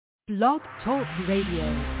Blog Talk Radio.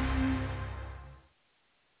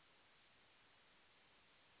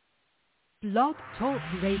 Blog Talk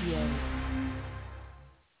Radio.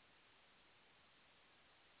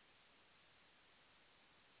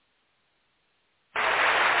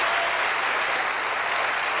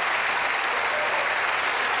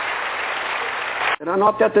 Era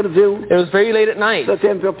noaptea târziu. It was very late at night.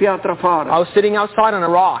 Stăteam pe o piatră afară. I was sitting outside on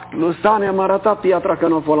a rock. Lui Stan i-am arătat piatra că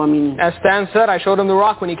nu a fost la mine. As Stan said, I showed him the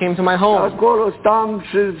rock when he came to my home. Acolo stam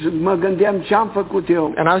și mă gândeam ce am făcut eu.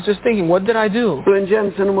 And I was just thinking, what did I do? Plângeam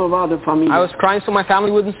să nu mă vadă familia. I was crying so my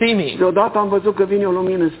family wouldn't see me. Deodată am văzut că vine o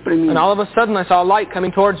lumină spre mine. And all of a sudden I saw a light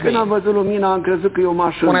coming towards me. Când am văzut lumina, am crezut că e o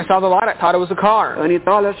mașină. When I saw the light, I thought it was a car. În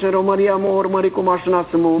Italia și în România m-au urmărit cu mașina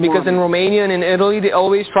să mă omoare. Because in Romania and in Italy, they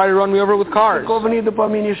always try to run me over with cars. Că au venit după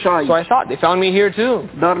mine și aici. So I thought they found me here too.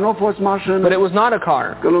 Dar nu a fost mașină. But it was not a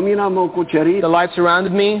car. Că lumina m-a cucerit. The light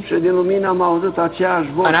surrounded me. Și din lumina am auzit aceeași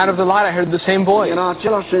voce. And out of the light I heard the same voice. Era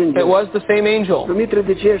același înger. It was the same angel. Dumitru,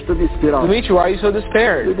 de ce ești tu disperat? Dimitri, why are you so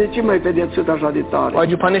despaired? De ce m-ai pedepsit așa de tare? Why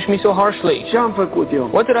did you punish me so harshly? Ce am făcut eu?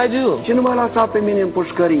 What did I do? Ce nu mă lăsa pe mine în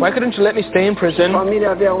pușcărie? Why couldn't you let me stay in prison? Familia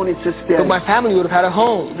avea unii să So stea. my family would have had a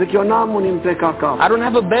home. Zic, eu n-am unii îmi pleca acasă. I don't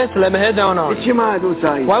have a bed to lay my head down De on. ce m-ai adus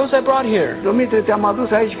aici? Why was I brought here? Dumitru, te-am adus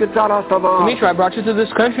aici că țara asta va arde. Dimitri, I brought you to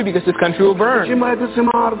this country because this country will De burn. ce m-ai adus să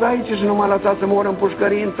mă ard aici și nu m-ai lăsat să mor în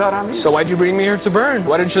pușcărie în țara mea? So why'd you bring me here to burn?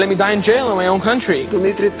 Why didn't you let me die in jail in my own country?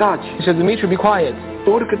 Dumitru, taci. He said, Dimitri, be quiet.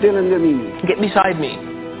 Urcă-te lângă mine. Get beside me.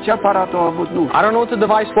 Ce aparat a avut? Nu. I don't know what the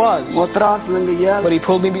device was, M-a tras lângă el. but he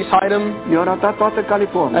pulled me beside him Mi-a arătat toată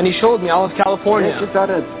California. and he showed me all of Vrei California. să-ți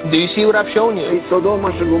arăt? Do you see what I've shown E you? Sodoma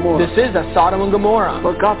și Gomorra. This is that Sodom and Gomorrah.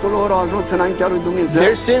 Păcatul lor a ajuns înaintea lui Dumnezeu.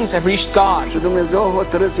 Their sins have reached God, Și Dumnezeu a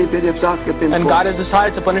hotărât să-i pedepsească prin and foc. God has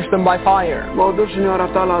decided to punish them by fire. M-au dus și ne-au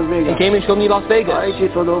arătat Las He Vegas. came and showed me Las Vegas. Aici e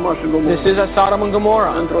Sodoma și Gomorra. This is that Sodom and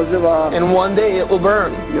Gomorrah. Într-o zi va arde. And one day it will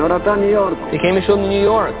burn. Mi-au arătat New York. He came and showed me New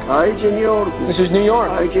York. Aici e New York. This is New York.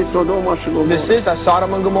 Aici e Sodoma și This Gomorra. is that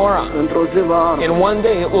Sodom and Gomorrah. Într-o zi va arde. In one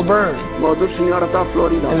day it will burn. M-au dus și ne-au arătat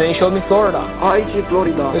Florida. And then he showed me Florida. Aici e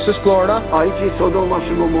Florida. This is Florida. Aici e Sodoma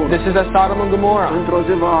și Gomorra. This is that Sodom and Gomorrah. Într-o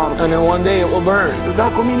zi va arde. And in one day it will burn. Dar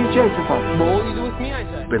cu mine ce ai să faci? But what will you do with me, I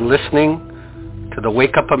said? Been listening to the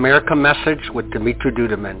Wake Up America message with Dimitri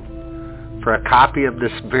Duduman. For a copy of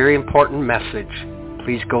this very important message,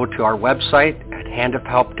 please go to our website at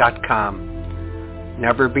handofhelp.com.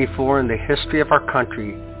 Never before in the history of our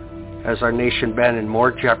country has our nation been in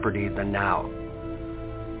more jeopardy than now.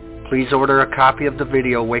 Please order a copy of the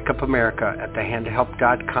video Wake Up America at the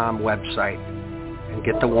handofhelp.com website and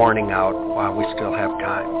get the warning out while we still have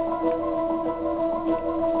time.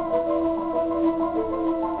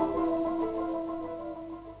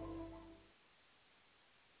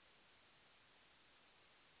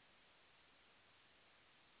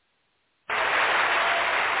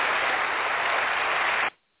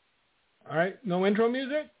 All right, no intro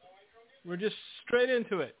music? We're just straight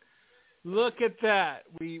into it. Look at that.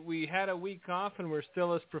 We had a week off and we're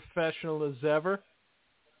still as professional as ever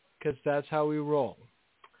because that's how we roll.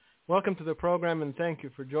 Welcome to the program and thank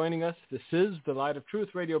you for joining us. This is the Light of Truth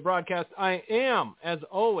radio broadcast. I am, as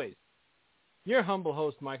always, your humble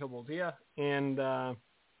host, Michael Boldia. And,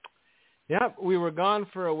 we were gone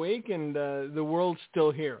for a week and the world's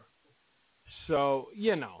still here. So,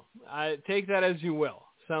 I take that as you will.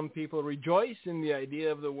 Some people rejoice in the idea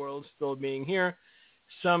of the world still being here.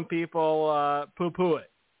 Some people poo-poo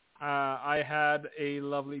it. I had a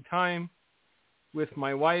lovely time with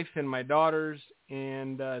my wife and my daughters,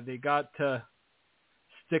 and they got to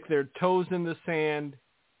stick their toes in the sand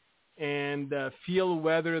and feel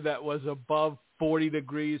weather that was above 40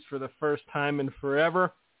 degrees for the first time in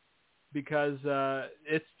forever because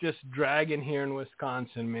it's just dragging here in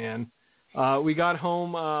Wisconsin, man. We got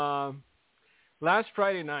home last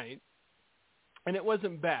Friday night, and it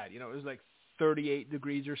wasn't bad. It was like 38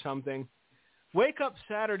 degrees or something. Wake up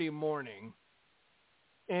Saturday morning,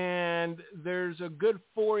 and there's a good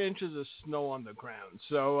 4 inches of snow on the ground.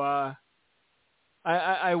 So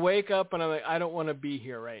I wake up, and I'm like, I don't want to be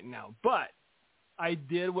here right now. But I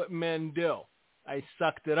did what men do. I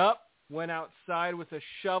sucked it up, went outside with a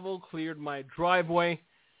shovel, cleared my driveway,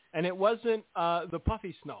 and it wasn't the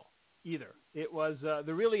puffy snow either. It was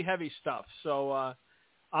the really heavy stuff. So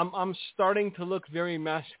I'm starting to look very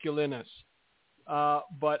masculinous.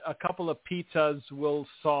 But a couple of pizzas will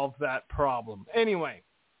solve that problem. Anyway.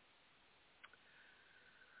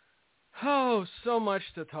 Oh, so much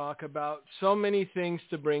to talk about. So many things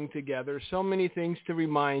to bring together. So many things to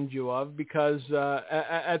remind you of because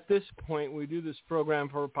at this point we do this program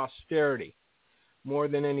for posterity more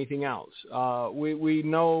than anything else. We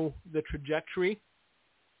know the trajectory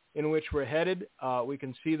in which we're headed. We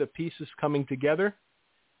can see the pieces coming together.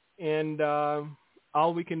 And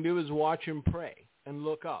all we can do is watch and pray and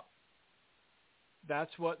look up.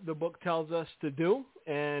 That's what the book tells us to do.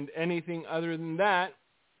 And anything other than that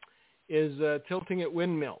is tilting at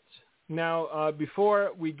windmills. Now,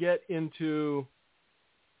 before we get into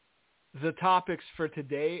the topics for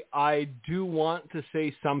today, I do want to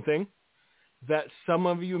say something that some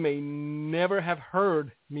of you may never have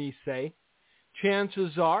heard me say.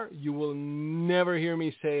 Chances are you will never hear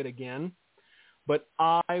me say it again, but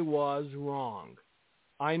I was wrong.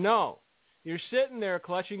 I know. You're sitting there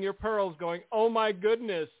clutching your pearls going, oh my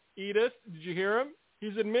goodness, Edith, did you hear him?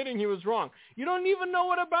 He's admitting he was wrong. You don't even know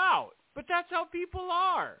what about, but that's how people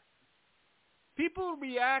are. People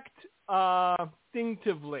react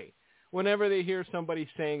instinctively whenever they hear somebody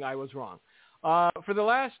saying I was wrong. For the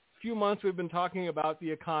last few months, we've been talking about the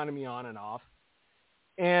economy on and off.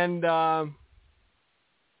 And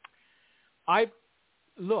I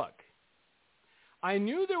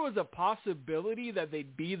knew there was a possibility that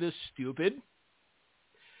they'd be this stupid,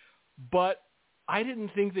 but I didn't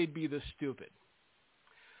think they'd be this stupid.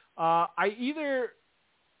 I either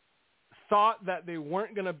thought that they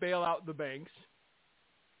weren't going to bail out the banks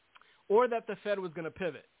or that the Fed was going to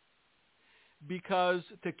pivot. Because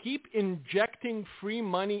to keep injecting free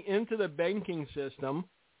money into the banking system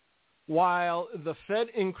while the Fed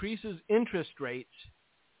increases interest rates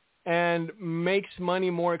and makes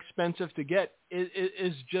money more expensive to get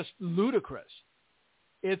is just ludicrous.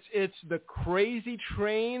 It's the crazy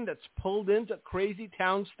train that's pulled into Crazy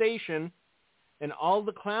Town Station and all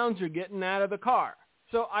the clowns are getting out of the car.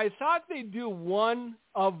 So I thought they'd do one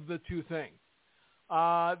of the two things.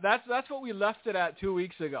 That's what we left it at 2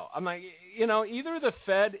 weeks ago. I'm like, either the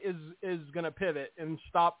Fed is going to pivot and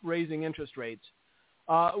stop raising interest rates.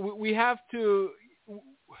 We have to.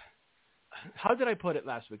 How did I put it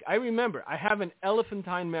last week? I remember. I have an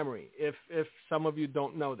elephantine memory. If some of you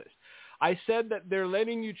don't know this, I said that they're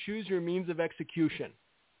letting you choose your means of execution.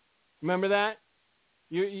 Remember that?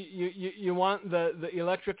 You want the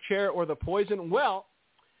electric chair or the poison? Well,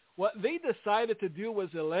 what they decided to do was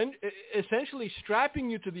essentially strapping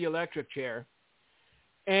you to the electric chair,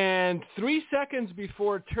 and 3 seconds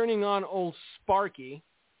before turning on old Sparky,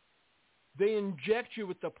 they inject you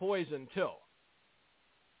with the poison too.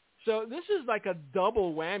 So this is like a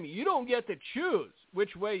double whammy. You don't get to choose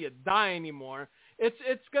which way you die anymore.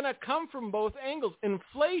 It's going to come from both angles.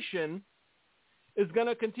 Inflation is going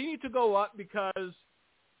to continue to go up because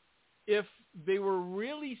if they were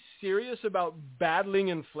really serious about battling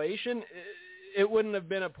inflation, it wouldn't have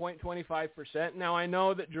been a 0.25%. Now, I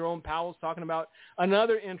know that Jerome Powell's talking about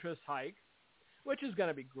another interest hike, which is going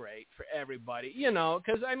to be great for everybody,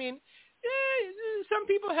 because, some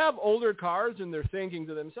people have older cars and they're thinking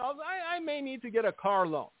to themselves, I may need to get a car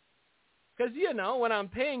loan. Because, when I'm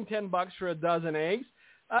paying $10 for a dozen eggs,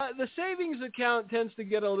 the savings account tends to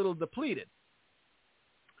get a little depleted.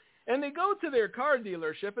 And they go to their car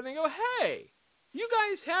dealership and they go, hey, you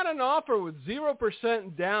guys had an offer with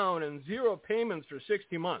 0% down and 0 payments for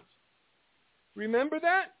 60 months. Remember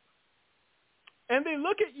that? And they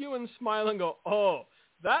look at you and smile and go, oh,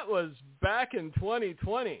 that was back in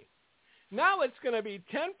 2020. Now it's going to be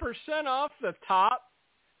 10% off the top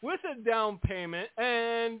with a down payment,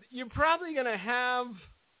 and you're probably going to have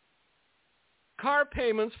car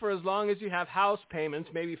payments for as long as you have house payments,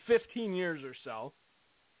 maybe 15 years or so.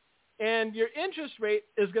 And your interest rate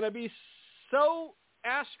is going to be so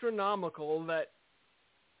astronomical that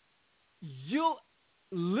you'll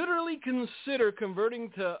literally consider converting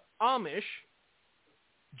to Amish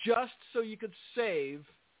just so you could save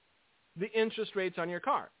the interest rates on your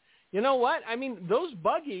car. You know what? Those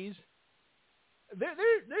buggies, they're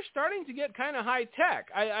starting to get kind of high tech.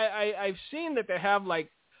 I've seen that they have like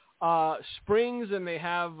springs and they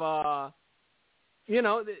have,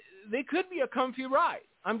 they could be a comfy ride.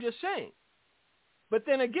 I'm just saying. But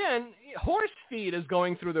then again, horse feed is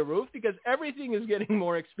going through the roof because everything is getting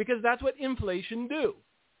more because that's what inflation do.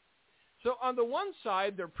 So on the one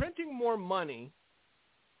side, they're printing more money,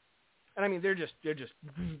 and they're just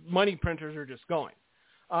money printers are just going.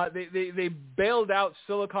 They bailed out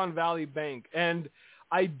Silicon Valley Bank, and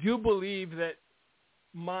I do believe that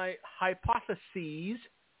my hypothesis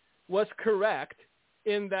was correct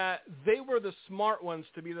in that they were the smart ones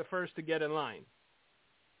to be the first to get in line.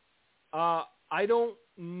 I don't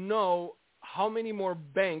know how many more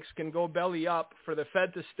banks can go belly up for the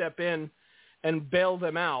Fed to step in and bail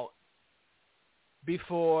them out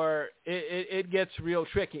before it gets real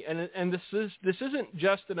tricky. And this isn't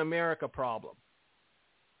just an America problem.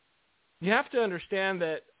 You have to understand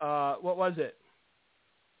that, what was it?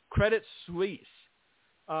 Credit Suisse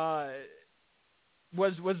was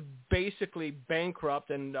basically bankrupt,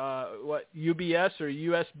 and UBS or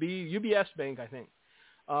UBS Bank, I think,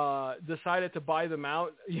 decided to buy them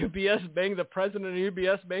out. UBS Bank, the president of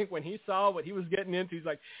UBS Bank, when he saw what he was getting into, he's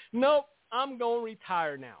like, nope, I'm going to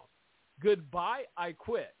retire now. Goodbye, I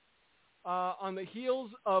quit. On the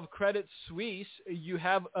heels of Credit Suisse, you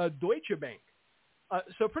have Deutsche Bank.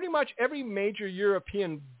 So pretty much every major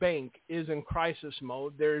European bank is in crisis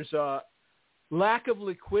mode. There's a lack of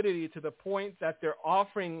liquidity to the point that they're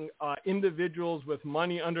offering individuals with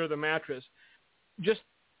money under the mattress just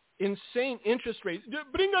insane interest rates.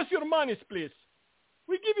 Bring us your monies, please.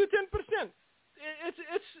 We give you 10%.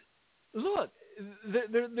 Look,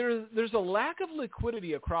 there's a lack of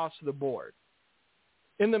liquidity across the board.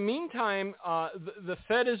 In the meantime, the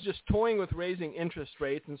Fed is just toying with raising interest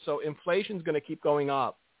rates, and so inflation's going to keep going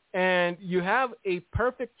up. And you have a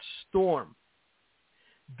perfect storm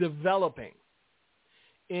developing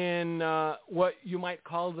in what you might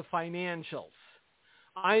call the financials.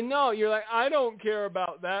 I know, you're like, I don't care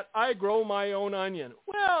about that. I grow my own onion.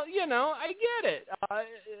 Well, I get it.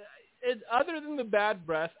 Other than the bad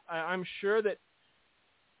breath, I'm sure that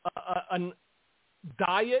a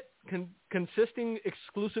diet consisting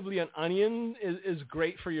exclusively on onion is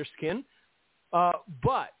great for your skin.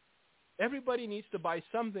 But everybody needs to buy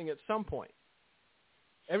something at some point.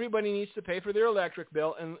 Everybody needs to pay for their electric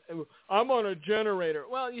bill, and I'm on a generator.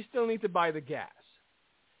 Well, you still need to buy the gas.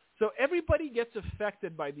 So everybody gets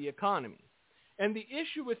affected by the economy. And the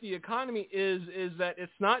issue with the economy is that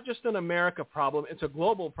it's not just an America problem, it's a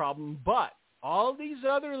global problem. But all these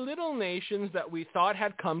other little nations that we thought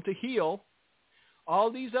had come to heal,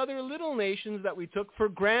 all these other little nations that we took for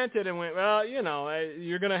granted and went, well,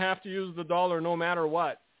 you're going to have to use the dollar no matter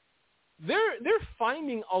what. They're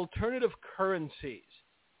finding alternative currencies.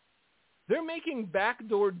 They're making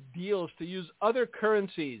backdoor deals to use other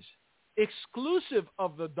currencies exclusive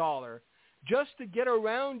of the dollar just to get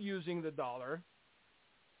around using the dollar.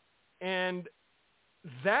 And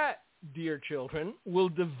that, dear children, will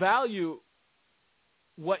devalue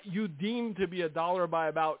what you deem to be a dollar by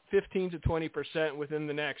about 15 to 20% within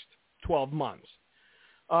the next 12 months.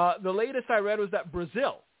 The latest I read was that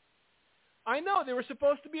Brazil, I know they were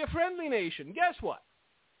supposed to be a friendly nation. Guess what?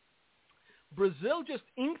 Brazil just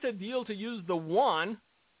inked a deal to use the yuan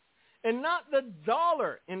and not the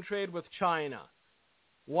dollar in trade with China.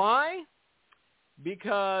 Why?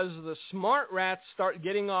 Because the smart rats start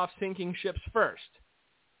getting off sinking ships first.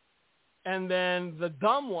 And then the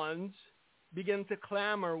dumb ones begin to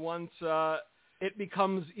clamor once it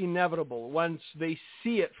becomes inevitable, once they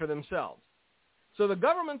see it for themselves. So the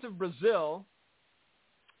government of Brazil,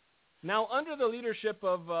 now under the leadership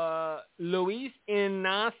of Luis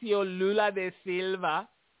Inácio Lula da Silva,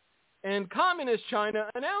 and Communist China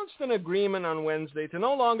announced an agreement on Wednesday to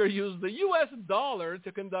no longer use the U.S. dollar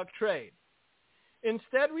to conduct trade,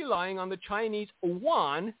 instead relying on the Chinese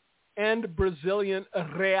yuan and Brazilian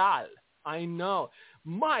real. I know.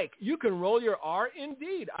 Mike, you can roll your R?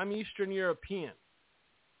 Indeed, I'm Eastern European.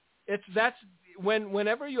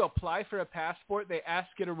 Whenever you apply for a passport, they ask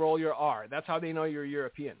you to roll your R. That's how they know you're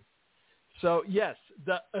European. So yes,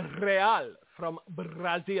 the real from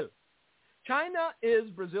Brazil. China is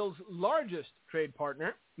Brazil's largest trade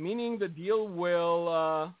partner, meaning the deal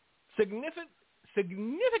will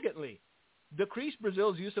significantly decrease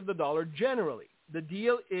Brazil's use of the dollar generally. The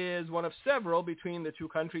deal is one of several between the two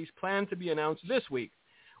countries planned to be announced this week,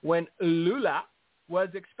 when Lula was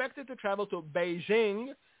expected to travel to Beijing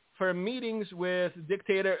for meetings with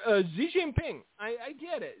dictator Xi Jinping. I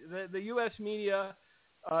get it. The U.S. media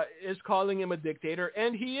is calling him a dictator,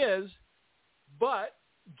 and he is, but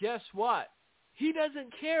guess what? He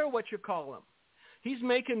doesn't care what you call him. He's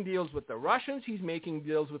making deals with the Russians. He's making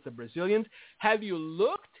deals with the Brazilians. Have you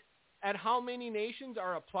looked at how many nations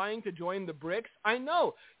are applying to join the BRICS? I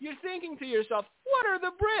know. You're thinking to yourself, what are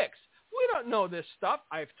the BRICS? We don't know this stuff.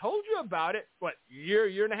 I've told you about it,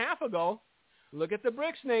 year and a half ago. Look at the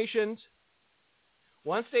BRICS nations.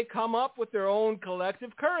 Once they come up with their own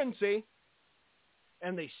collective currency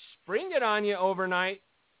and they spring it on you overnight,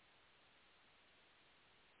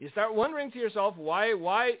 you start wondering to yourself,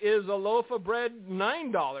 why is a loaf of bread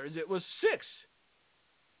 $9? It was $6.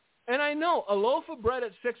 And I know a loaf of bread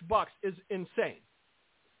at $6 is insane.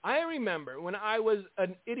 I remember when I was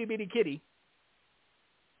an itty-bitty kitty,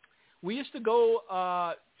 we used to go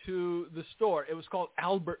to the store. It was called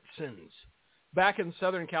Albertsons back in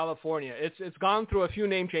Southern California. It's gone through a few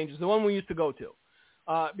name changes, the one we used to go to,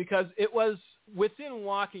 because it was within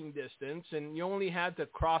walking distance, and you only had to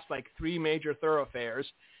cross like 3 major thoroughfares.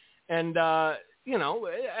 And,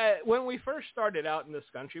 when we first started out in this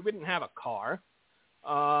country, we didn't have a car.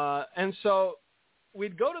 And so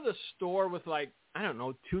we'd go to the store with like, I don't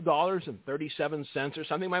know, $2.37 or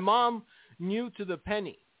something. My mom knew to the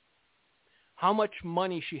penny how much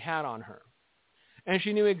money she had on her. And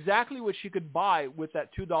she knew exactly what she could buy with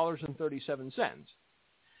that $2.37.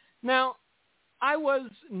 Now, I was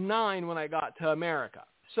 9 when I got to America.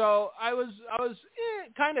 So I was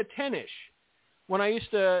kind of 10-ish when I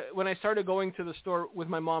started going to the store with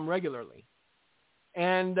my mom regularly.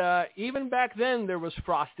 And even back then, there was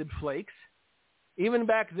Frosted Flakes. Even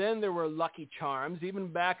back then, there were Lucky Charms.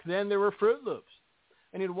 Even back then, there were Fruit Loops.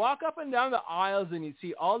 And you'd walk up and down the aisles, and you'd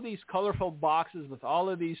see all these colorful boxes with all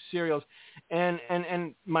of these cereals. And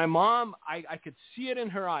my mom, I could see it in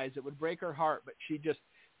her eyes. It would break her heart, but she'd just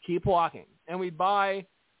keep walking. And we'd buy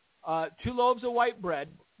 2 loaves of white bread.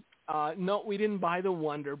 No, we didn't buy the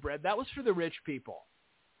Wonder Bread. That was for the rich people.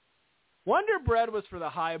 Wonder Bread was for the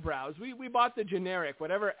highbrows. We bought the generic,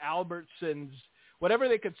 whatever Albertsons, whatever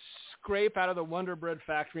they could scrape out of the Wonder Bread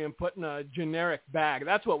factory and put in a generic bag.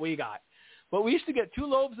 That's what we got. But we used to get 2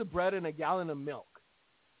 loaves of bread and a gallon of milk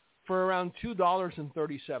for around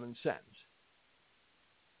 $2.37.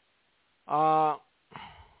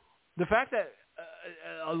 The fact that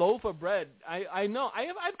a loaf of bread, I know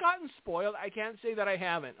I've gotten spoiled. I can't say that I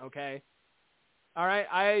haven't. Okay, all right.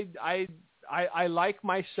 I like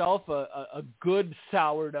myself a good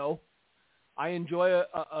sourdough. I enjoy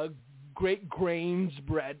a great grains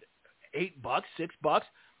bread. $8, $6.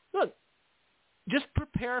 Look, just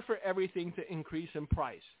prepare for everything to increase in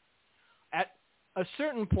price at a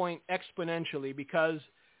certain point exponentially, because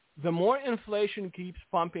the more inflation keeps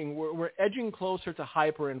pumping, we're edging closer to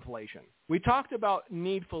hyperinflation. We talked about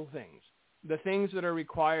needful things, the things that are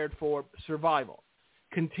required for survival,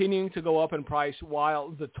 continuing to go up in price, while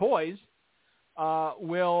the toys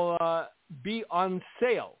will be on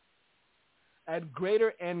sale at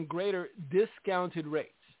greater and greater discounted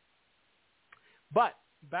rates. But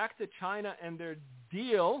back to China and their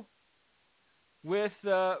deal with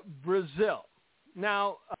Brazil.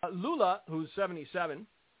 Now, Lula, who's 77,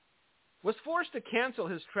 was forced to cancel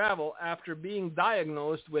his travel after being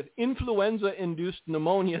diagnosed with influenza-induced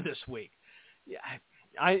pneumonia this week. Yeah,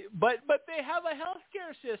 but they have a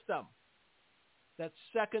healthcare system that's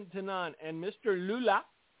second to none, and Mr. Lula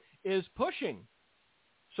is pushing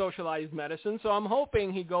socialized medicine, so I'm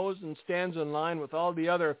hoping he goes and stands in line with all the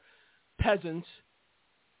other peasants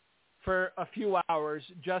for a few hours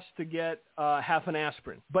just to get half an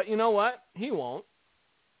aspirin. But you know what? He won't.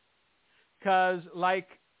 Because like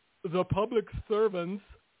the public servants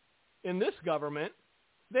in this government,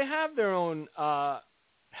 they have their own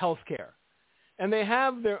health care. And they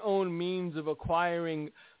have their own means of acquiring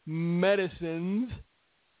medicines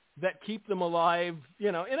that keep them alive,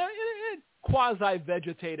 in a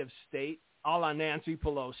quasi-vegetative state, a la Nancy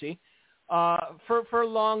Pelosi, for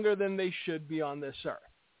longer than they should be on this earth.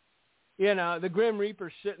 The Grim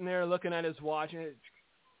Reaper's sitting there looking at his watch, and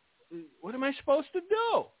what am I supposed to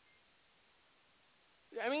do?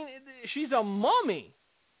 I mean, she's a mummy,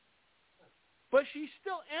 but she's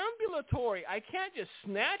still ambulatory. I can't just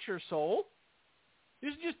snatch her soul.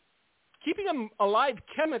 This is just keeping him alive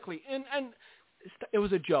chemically. And it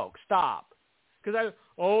was a joke. Stop. Because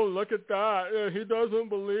look at that. He doesn't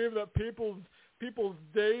believe that people's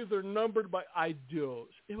days are numbered by... I do.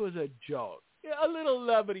 It was a joke. A little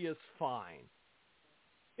levity is fine.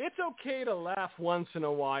 It's okay to laugh once in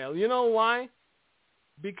a while. You know why?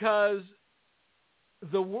 Because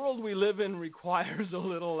the world we live in requires a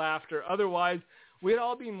little laughter. Otherwise, we'd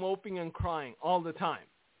all be moping and crying all the time.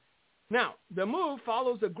 Now, the move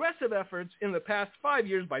follows aggressive efforts in the past 5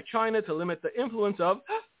 years by China to limit the influence of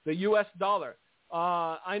the U.S. dollar.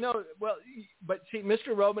 I know, but see,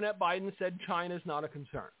 Mr. Robinette Biden said China's not a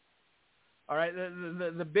concern. All right,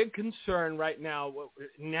 the big concern right now,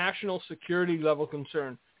 national security level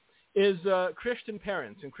concern, is Christian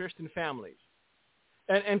parents and Christian families,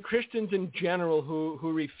 and Christians in general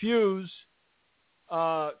who refuse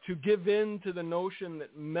to give in to the notion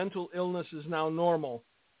that mental illness is now normal.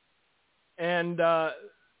 And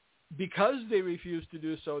because they refuse to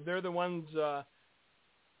do so, they're the ones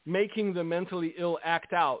making the mentally ill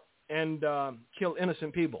act out and kill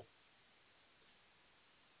innocent people.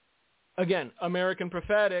 Again, American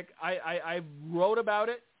Prophetic, I wrote about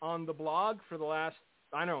it on the blog for the last,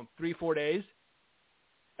 3-4 days.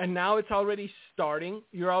 And now it's already starting.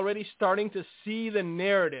 You're already starting to see the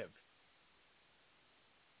narrative.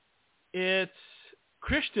 It's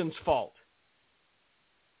Christians' fault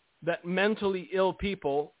that mentally ill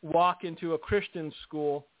people walk into a Christian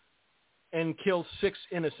school and kill 6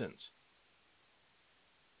 innocents.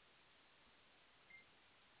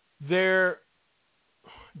 They're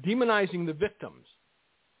demonizing the victims.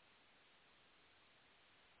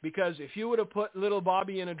 Because if you would have put little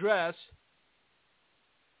Bobby in a dress,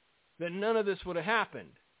 then none of this would have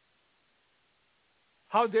happened.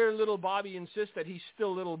 How dare little Bobby insist that he's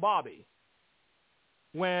still little Bobby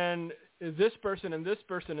when this person and this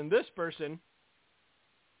person and this person,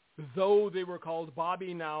 though they were called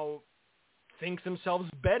Bobby, now think themselves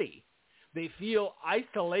Betty. They feel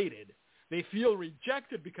isolated. They feel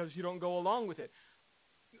rejected because you don't go along with it.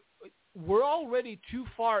 We're already too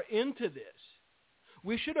far into this.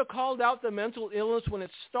 We should have called out the mental illness when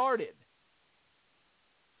it started.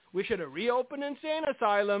 We should have reopened insane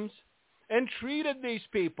asylums and treated these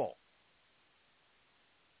people.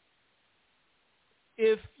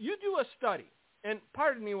 If you do a study, and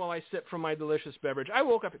pardon me while I sip from my delicious beverage. I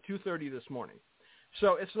woke up at 2:30 this morning,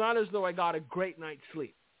 so it's not as though I got a great night's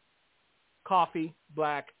sleep. Coffee,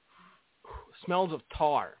 black, smells of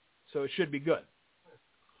tar, so it should be good.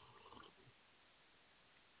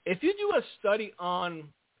 If you do a study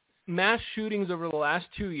on mass shootings over the last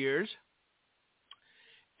 2 years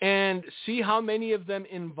and see how many of them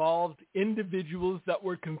involved individuals that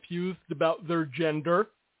were confused about their gender,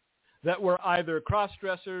 that were either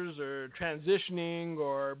cross-dressers or transitioning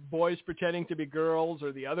or boys pretending to be girls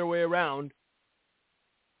or the other way around,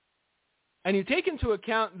 and you take into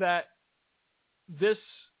account that this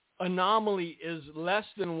anomaly is less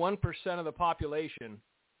than 1% of the population,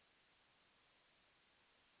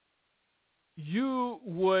 you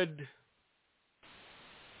would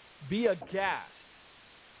be aghast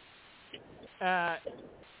at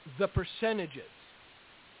the percentages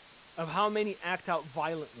of how many act out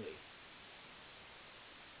violently.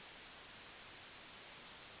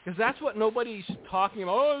 Because that's what nobody's talking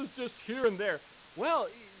about. Oh, it's just here and there. Well,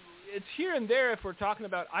 it's here and there if we're talking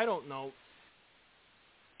about, I don't know,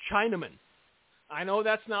 Chinamen. I know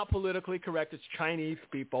that's not politically correct. It's Chinese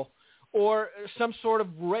people. Or some sort of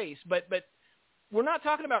race. But we're not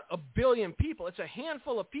talking about a billion people. It's a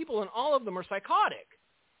handful of people, and all of them are psychotic.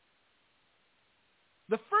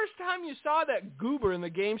 The first time you saw that goober in the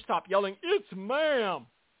GameStop yelling, "It's ma'am,"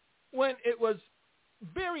 when it was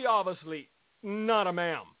very obviously not a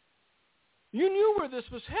ma'am, you knew where this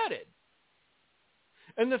was headed.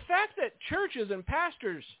 And the fact that churches and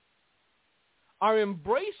pastors are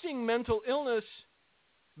embracing mental illness,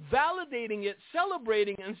 validating it,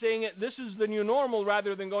 celebrating and saying it, this is the new normal,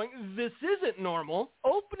 rather than going, this isn't normal,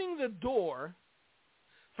 opening the door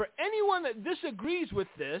for anyone that disagrees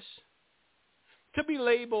with this to be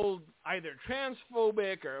labeled either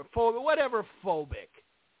transphobic or phobic, whatever phobic.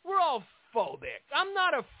 We're all phobic. I'm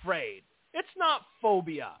not afraid. It's not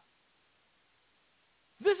phobia.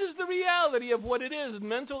 This is the reality of what it is.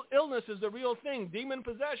 Mental illness is the real thing. Demon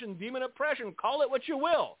possession, demon oppression, call it what you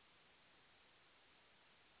will.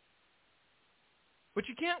 But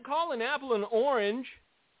you can't call an apple an orange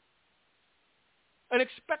and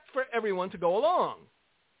expect for everyone to go along.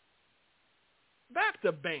 Back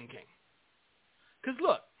to banking. Because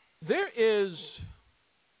look, there is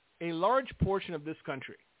a large portion of this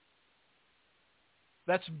country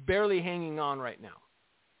that's barely hanging on right now.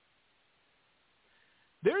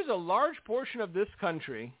 There's a large portion of this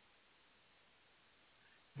country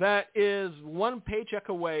that is one paycheck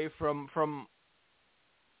away from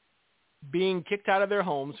being kicked out of their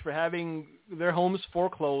homes, for having their homes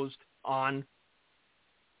foreclosed on.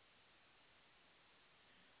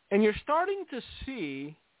 And you're starting to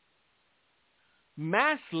see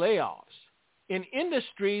mass layoffs in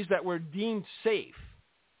industries that were deemed safe.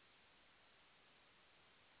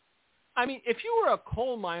 I mean, if you were a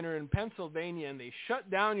coal miner in Pennsylvania and they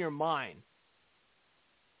shut down your mine,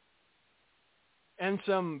 and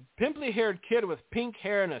some pimply-haired kid with pink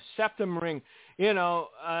hair and a septum ring,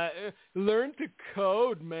 learn to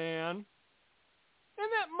code, man.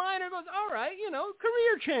 And that miner goes, all right,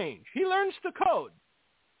 career change. He learns to code.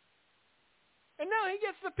 And now he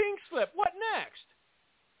gets the pink slip. What next?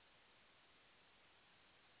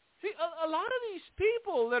 See, a lot of these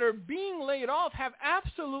people that are being laid off have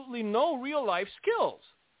absolutely no real-life skills.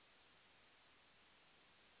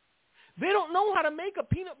 They don't know how to make a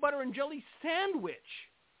peanut butter and jelly sandwich.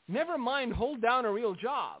 Never mind hold down a real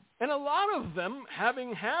job. And a lot of them,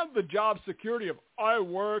 having had the job security of, I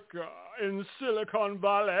work in Silicon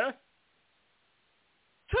Valley,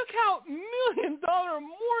 took out million-dollar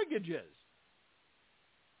mortgages.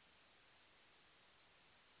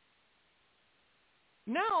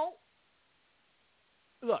 Now,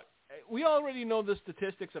 look, we already know the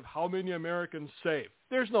statistics of how many Americans save.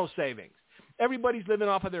 There's no savings. Everybody's living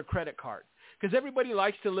off of their credit card because everybody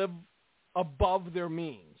likes to live above their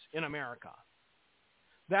means in America.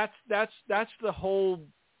 That's the whole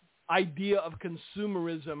idea of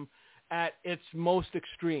consumerism at its most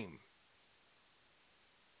extreme.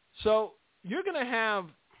 So you're going to have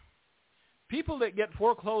people that get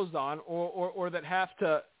foreclosed on or that have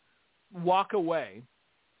to walk away,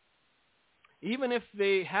 even if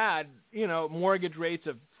they had, mortgage rates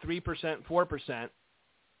of 3%, 4%,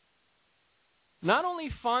 not only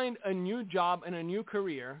find a new job and a new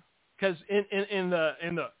career, because in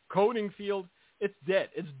the coding field, it's dead.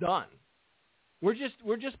 It's done. We're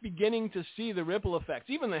just beginning to see the ripple effects.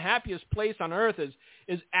 Even the happiest place on earth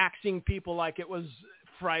is axing people like it was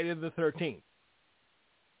Friday the 13th.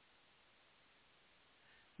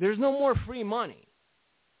 There's no more free money.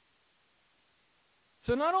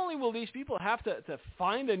 So not only will these people have to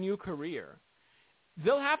find a new career,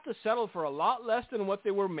 they'll have to settle for a lot less than what they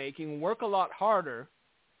were making, work a lot harder,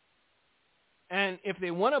 and if they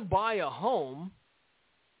want to buy a home,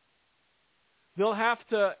 they'll have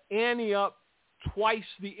to ante up twice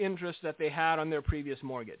the interest that they had on their previous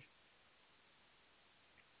mortgage.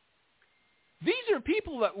 These are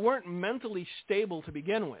people that weren't mentally stable to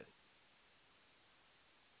begin with.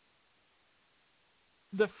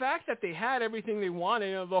 The fact that they had everything they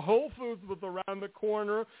wanted, the Whole Foods was around the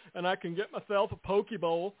corner, and I can get myself a poke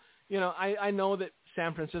bowl. I know that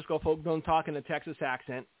San Francisco folk don't talk in a Texas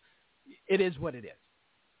accent. It is what it is.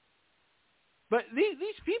 But these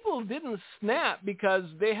people didn't snap because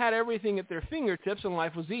they had everything at their fingertips and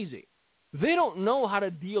life was easy. They don't know how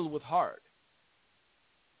to deal with hard.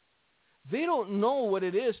 They don't know what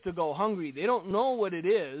it is to go hungry. They don't know what it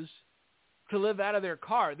is to live out of their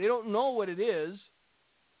car. They don't know what it is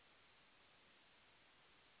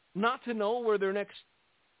not to know where their next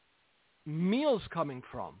meal's coming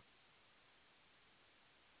from.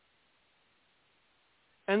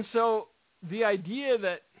 And so the idea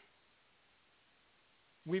that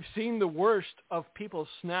we've seen the worst of people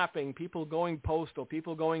snapping, people going postal,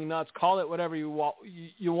 people going nuts, call it whatever you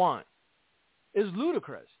want, is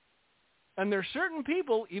ludicrous. And there are certain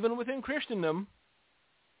people, even within Christendom,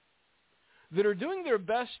 that are doing their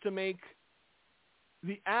best to make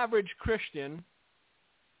the average Christian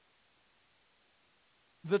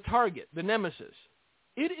the target, the nemesis.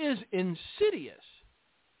 It is insidious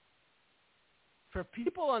for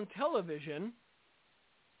people on television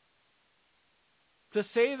to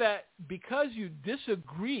say that because you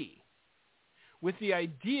disagree with the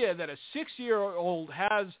idea that a 6-year-old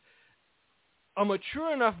has a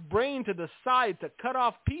mature enough brain to decide to cut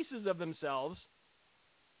off pieces of themselves,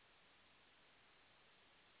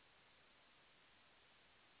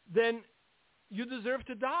 then you deserve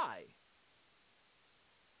to die.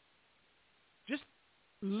 Just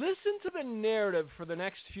listen to the narrative for the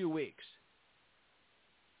next few weeks.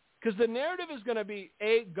 Because the narrative is going to be,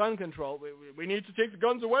 A, gun control. We need to take the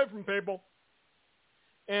guns away from people.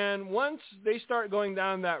 And once they start going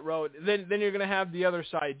down that road, then you're going to have the other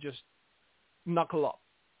side just knuckle up.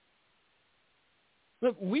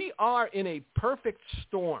 Look, we are in a perfect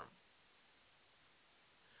storm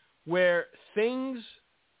where things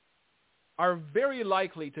are very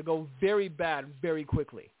likely to go very bad very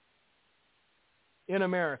quickly in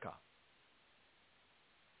America.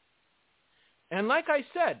 And like I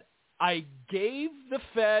said, I gave the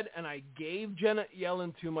Fed and I gave Janet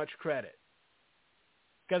Yellen too much credit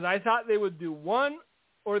because I thought they would do one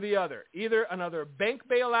or the other, either another bank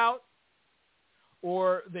bailout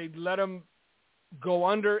or they'd let them go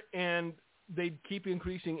under and they'd keep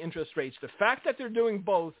increasing interest rates. The fact that they're doing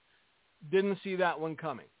both, didn't see that one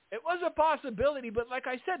coming. It was a possibility, but like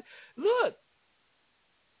I said, look,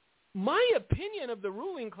 my opinion of the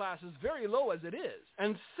ruling class is very low as it is,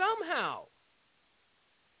 and somehow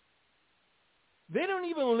they don't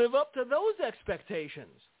even live up to those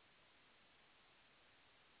expectations.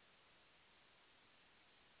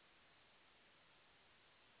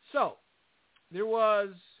 So, there was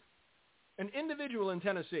an individual in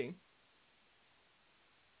Tennessee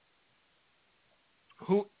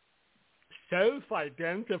who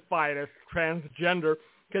self-identified as transgender,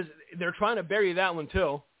 because they're trying to bury that one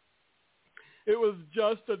too. It was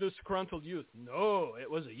just a disgruntled youth. No,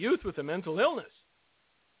 it was a youth with a mental illness.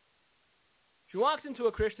 She walks into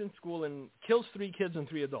a Christian school and kills 3 kids and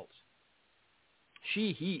 3 adults.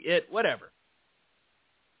 She, he, it, whatever.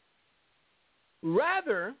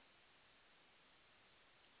 Rather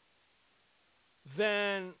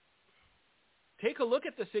than take a look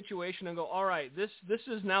at the situation and go, all right, this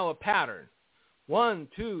is now a pattern. 1,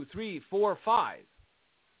 2, 3, 4, 5.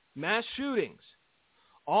 Mass shootings,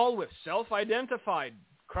 all with self-identified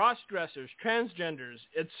cross-dressers, transgenders,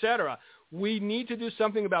 etc. We need to do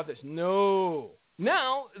something about this. No.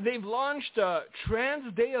 Now they've launched a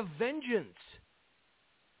Trans Day of Vengeance.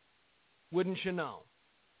 Wouldn't you know?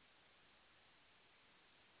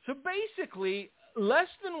 So basically, less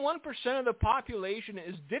than 1% of the population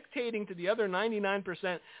is dictating to the other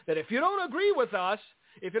 99% that if you don't agree with us,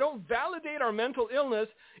 if you don't validate our mental illness,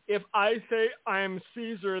 if I say I'm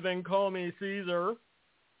Caesar, then call me Caesar,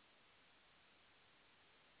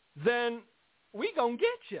 then we gonna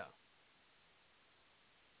get you.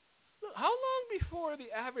 Look, how long before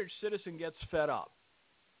the average citizen gets fed up?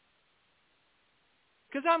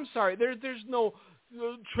 Because I'm sorry, there's no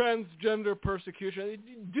transgender persecution.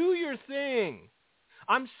 Do your thing.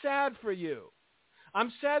 I'm sad for you.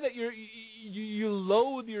 I'm sad that you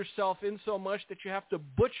loathe yourself in so much that you have to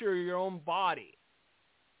butcher your own body.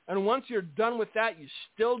 And once you're done with that, you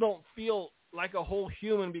still don't feel like a whole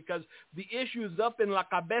human because the issue's up in la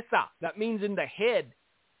cabeza. That means in the head,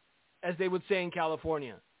 as they would say in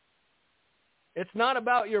California. It's not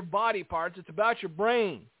about your body parts. It's about your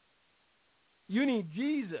brain. You need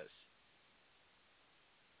Jesus.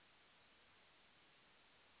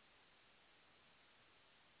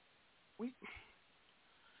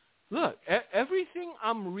 Look, everything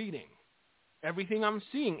I'm reading, everything I'm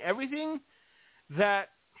seeing, everything that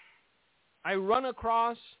I run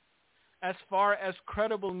across as far as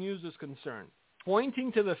credible news is concerned,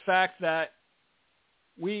 pointing to the fact that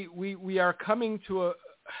we are coming to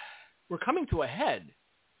a head.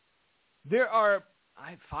 There are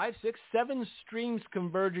 5, 6, 7 streams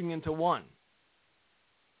converging into one.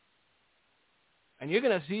 And you're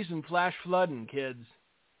going to see some flash flooding, kids.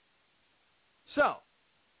 So,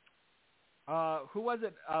 who was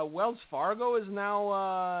it? Wells Fargo is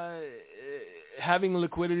now having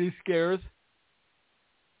liquidity scares.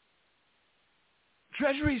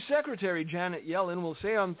 Treasury Secretary Janet Yellen will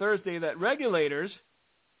say on Thursday that regulators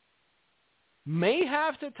may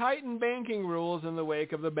have to tighten banking rules in the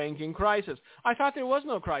wake of the banking crisis. I thought there was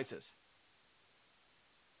no crisis.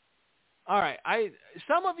 All right,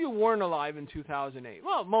 some of you weren't alive in 2008.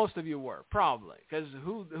 Well, most of you were, probably, because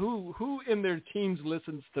who in their teens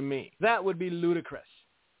listens to me? That would be ludicrous.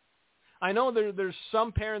 I know there's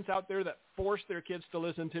some parents out there that force their kids to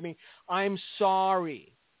listen to me. I'm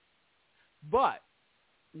sorry. But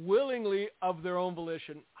willingly, of their own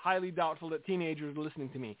volition, highly doubtful that teenagers are listening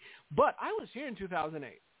to me. But I was here in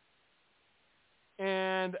 2008.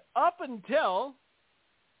 And up until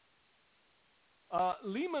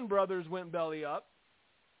Lehman Brothers went belly up,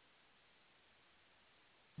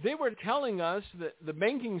 they were telling us that the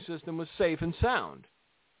banking system was safe and sound.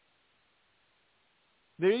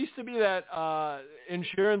 There used to be that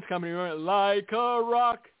insurance company, like a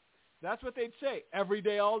rock. That's what they'd say every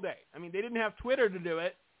day, all day. I mean, they didn't have Twitter to do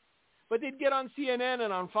it, but they'd get on CNN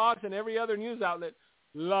and on Fox and every other news outlet,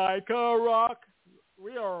 like a rock.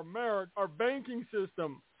 We are America, our banking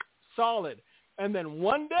system, solid. And then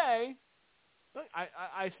one day, look,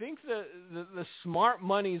 I think the smart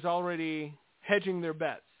money's already hedging their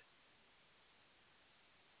bets.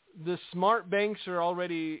 The smart banks are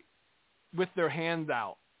already with their hands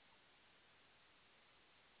out.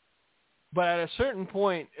 But at a certain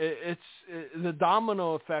point, the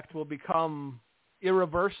domino effect will become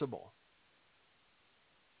irreversible.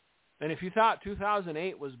 And if you thought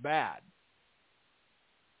 2008 was bad,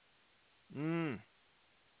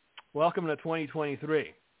 welcome to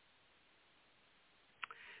 2023.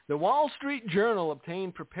 The Wall Street Journal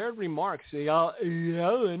obtained prepared remarks.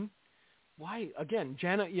 Yellen, why, again,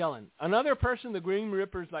 Janet Yellen, another person the Green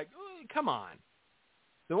Ripper's like, oh, come on.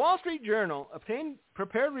 The Wall Street Journal obtained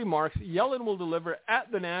prepared remarks Yellen will deliver at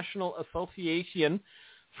the National Association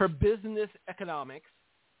for Business Economics,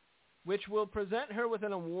 which will present her with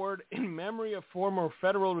an award in memory of former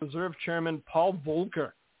Federal Reserve Chairman Paul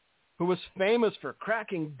Volcker, who was famous for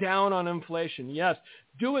cracking down on inflation. Yes,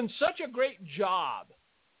 doing such a great job.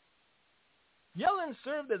 Yellen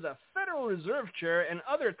served as a Federal Reserve Chair and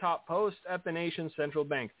other top posts at the nation's central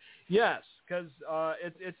bank. Yes, because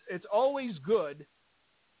it's always good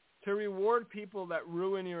to reward people that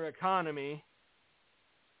ruin your economy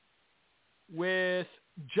with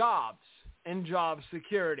jobs and job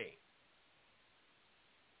security.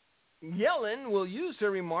 Yellen will use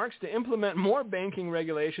her remarks to implement more banking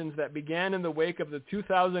regulations that began in the wake of the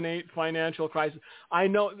 2008 financial crisis. I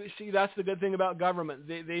know, see, that's the good thing about government.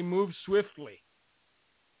 They move swiftly.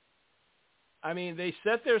 I mean, they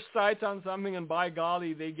set their sights on something and by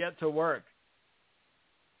golly, they get to work.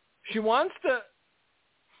 She wants to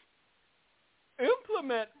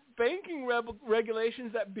implement banking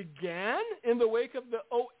regulations that began in the wake of the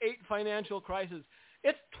 2008 financial crisis.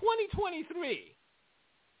 It's 2023.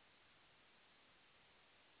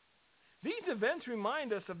 These events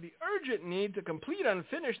remind us of the urgent need to complete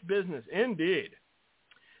unfinished business, indeed,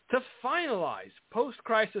 to finalize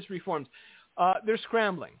post-crisis reforms. They're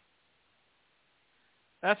scrambling.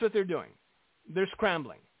 That's what they're doing. they're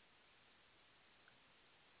scrambling.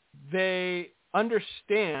 They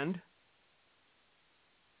understand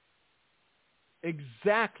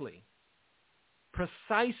exactly,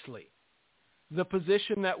 precisely, the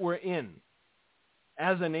position that we're in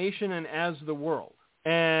as a nation and as the world.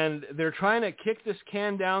 And they're trying to kick this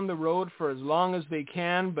can down the road for as long as they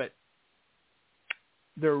can, but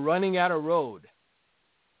they're running out of road.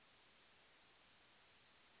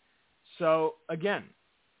 So, again,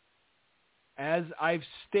 as I've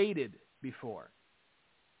stated before,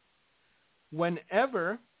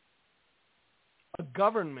 whenever a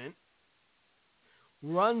government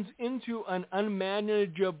runs into an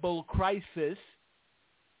unmanageable crisis,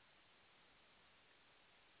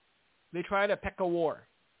 they try to pick a war.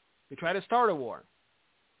 They try to start a war.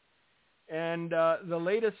 And the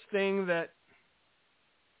latest thing that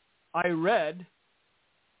I read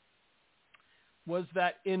was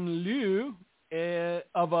that in lieu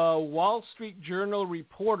of a Wall Street Journal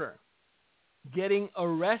reporter getting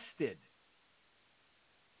arrested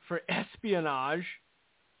for espionage,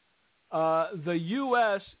 the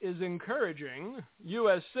U.S. is encouraging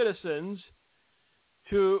U.S. citizens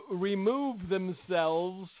to remove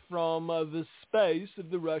themselves from the space of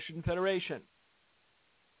the Russian Federation.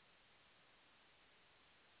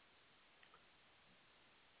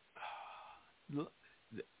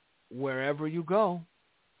 Wherever you go,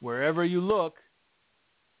 wherever you look,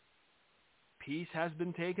 peace has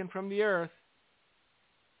been taken from the earth.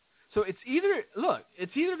 So it's either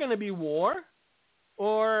going to be war,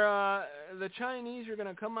 or the Chinese are going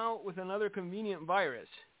to come out with another convenient virus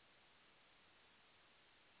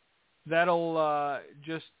that'll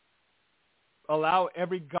just allow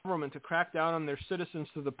every government to crack down on their citizens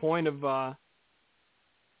to the point of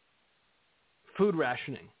food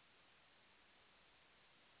rationing.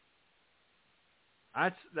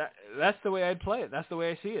 That's the way I'd play it. That's the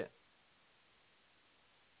way I see it.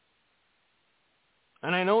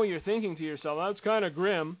 And I know you're thinking to yourself, that's kind of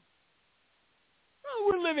grim. Well,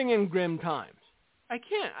 we're living in grim times. I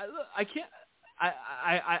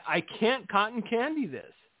can't cotton candy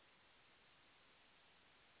this.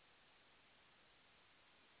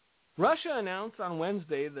 Russia announced on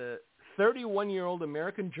Wednesday the 31-year-old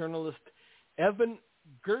American journalist Evan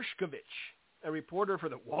Gershkovich, a reporter for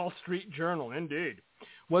the Wall Street Journal, indeed,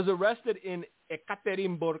 was arrested in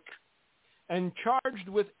Ekaterinburg and charged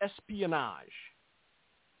with espionage.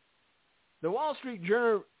 The Wall Street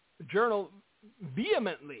Journal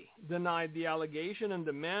vehemently denied the allegation and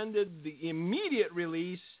demanded the immediate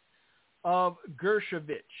release of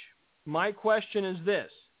Gershkovich. My question is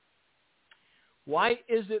this: why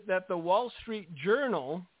is it that the Wall Street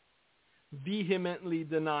Journal vehemently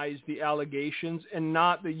denies the allegations and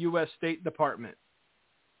not the U.S. State Department?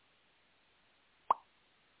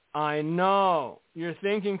 I know. You're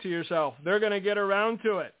thinking to yourself, they're going to get around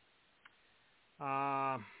to it.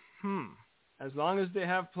 As long as they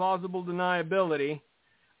have plausible deniability,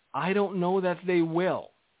 I don't know that they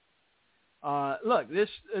will. Look, this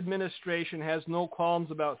administration has no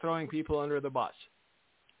qualms about throwing people under the bus.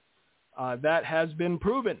 That has been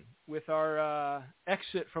proven with our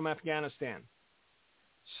exit from Afghanistan.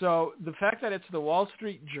 So the fact that it's the Wall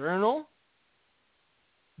Street Journal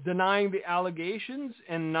denying the allegations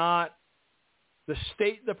and not the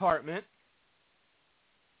State Department,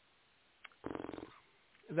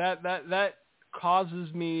 that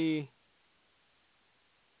causes me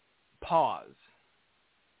pause.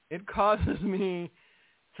 It causes me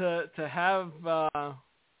to have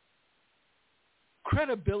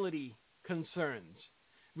credibility concerns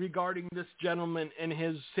regarding this gentleman and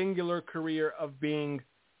his singular career of being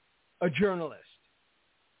a journalist.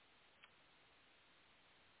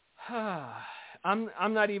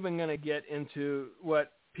 I'm not even going to get into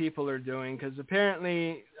what people are doing, because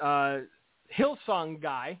apparently Hillsong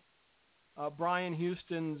guy, Brian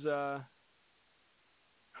Houston's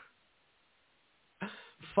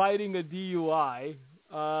fighting a DUI.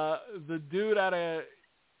 The dude out of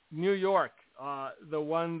New York, the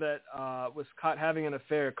one that was caught having an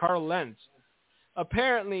affair, Carl Lentz,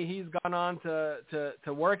 apparently he's gone on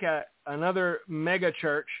to work at another mega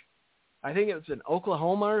church. I think it was in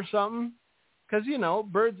Oklahoma or something, because, you know,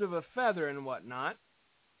 birds of a feather and whatnot.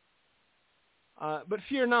 But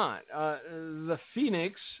fear not, the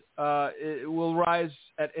phoenix it will rise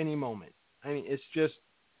at any moment. I mean, it's just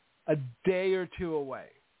a day or two away.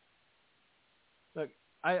 Look,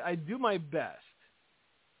 I do my best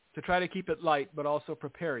to try to keep it light, but also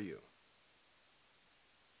prepare you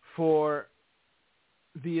for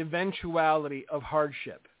the eventuality of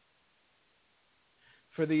hardship,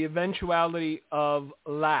 for the eventuality of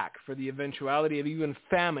lack, for the eventuality of even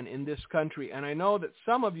famine in this country. And I know that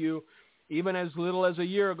some of you Even as little as a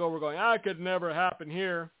year ago, we're going, it could never happen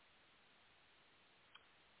here.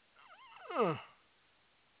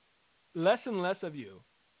 Less and less of you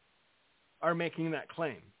are making that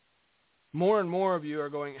claim. More and more of you are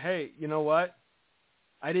going, hey, you know what?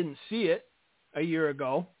 I didn't see it a year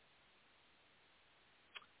ago,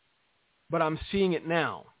 but I'm seeing it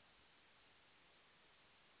now.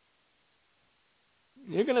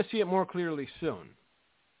 You're going to see it more clearly soon.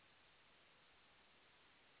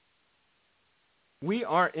 We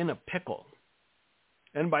are in a pickle.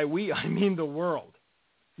 And by we, I mean the world.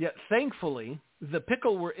 Yet thankfully, the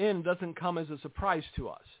pickle we're in doesn't come as a surprise to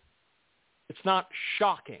us. It's not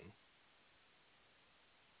shocking.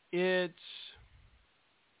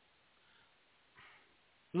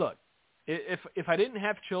 Look, if I didn't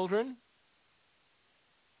have children,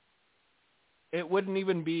 it wouldn't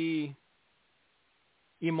even be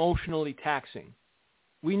emotionally taxing.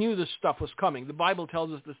 We knew this stuff was coming. The Bible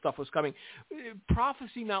tells us this stuff was coming.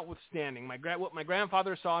 Prophecy notwithstanding, what my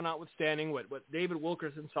grandfather saw notwithstanding, what David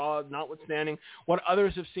Wilkerson saw notwithstanding, what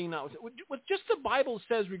others have seen notwithstanding, what just the Bible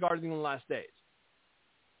says regarding the last days.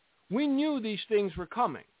 We knew these things were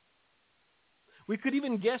coming. We could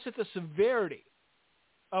even guess at the severity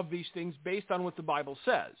of these things based on what the Bible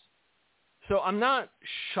says. So I'm not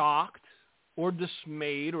shocked or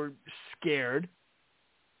dismayed or scared.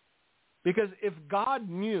 Because if God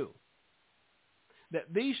knew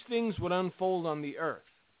that these things would unfold on the earth,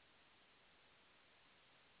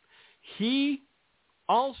 he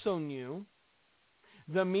also knew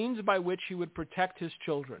the means by which he would protect his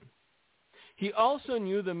children. He also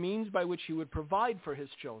knew the means by which he would provide for his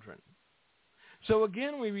children. So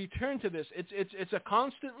again, we return to this. It's a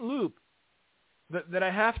constant loop that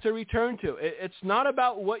I have to return to. It's not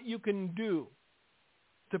about what you can do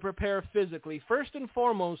to prepare physically. First and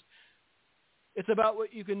foremost, it's about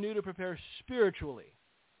what you can do to prepare spiritually.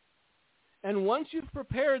 And once you've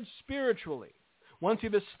prepared spiritually, once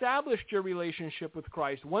you've established your relationship with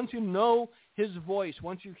Christ, once you know his voice,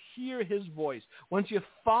 once you hear his voice, once you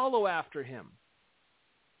follow after him,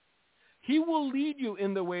 he will lead you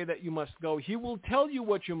in the way that you must go. He will tell you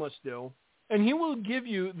what you must do, and he will give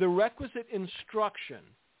you the requisite instruction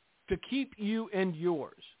to keep you and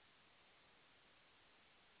yours.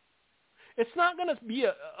 It's not going to be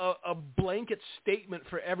a blanket statement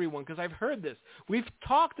for everyone, because I've heard this. We've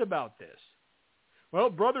talked about this. Well,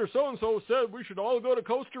 brother so-and-so said we should all go to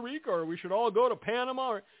Costa Rica, or we should all go to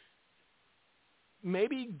Panama. Or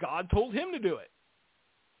maybe God told him to do it.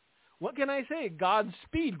 What can I say?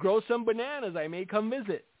 Godspeed. Grow some bananas. I may come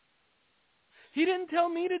visit. He didn't tell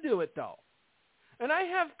me to do it, though. And I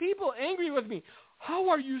have people angry with me. How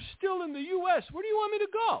are you still in the U.S.? Where do you want me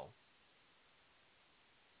to go?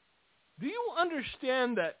 Do you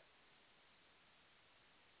understand that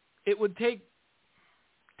it would take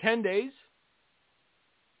 10 days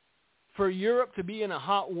for Europe to be in a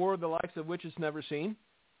hot war the likes of which it's never seen?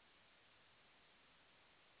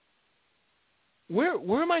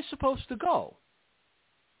 Where am I supposed to go?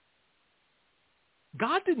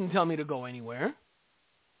 God didn't tell me to go anywhere.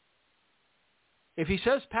 If he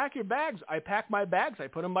says pack your bags, I pack my bags. I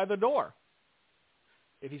put them by the door.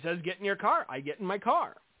 If he says get in your car, I get in my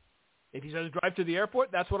car. If he says drive to the airport,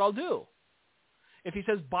 that's what I'll do. If he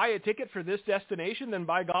says buy a ticket for this destination, then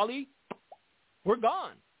by golly, we're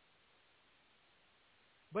gone.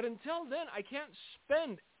 But until then, I can't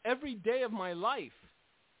spend every day of my life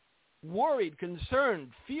worried, concerned,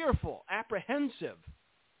 fearful, apprehensive.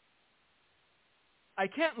 I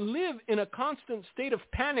can't live in a constant state of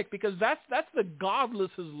panic, because that's the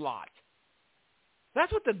godless' lot.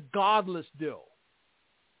 That's what the godless do.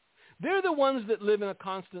 They're the ones that live in a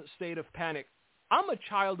constant state of panic. I'm a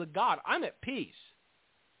child of God. I'm at peace.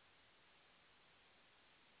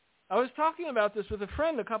 I was talking about this with a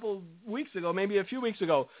friend a couple weeks ago, maybe a few weeks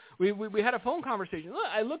ago. We had a phone conversation. Look,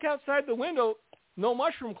 I look outside the window, no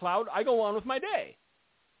mushroom cloud. I go on with my day.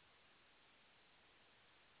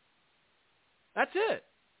 That's it.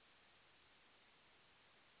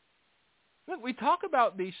 Look, we talk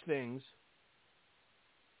about these things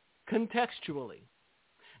contextually.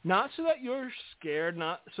 Not so that you're scared,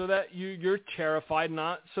 not so that you're terrified,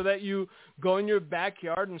 not so that you go in your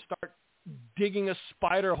backyard and start digging a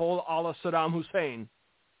spider hole a la Saddam Hussein.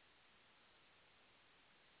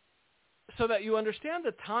 So that you understand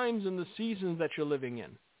the times and the seasons that you're living in.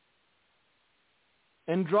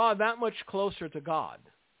 And draw that much closer to God.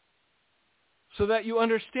 So that you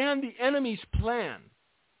understand the enemy's plan.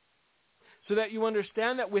 So that you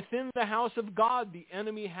understand that within the house of God, the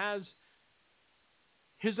enemy has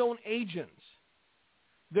his own agents.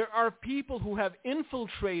 There are people who have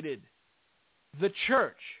infiltrated the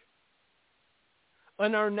church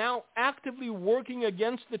and are now actively working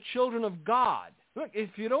against the children of God. Look, if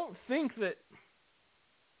you don't think that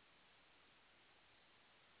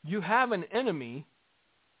you have an enemy,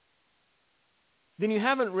 then you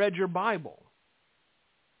haven't read your Bible.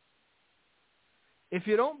 If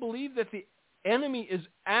you don't believe that the enemy is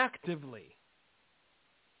actively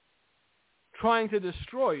trying to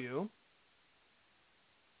destroy you,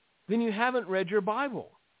 then you haven't read your Bible.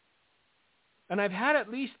 And I've had at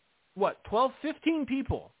least, 12, 15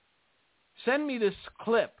 people send me this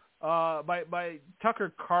clip by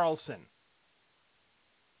Tucker Carlson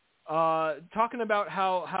talking about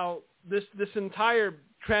how this entire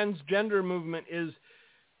transgender movement is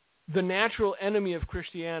the natural enemy of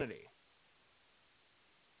Christianity.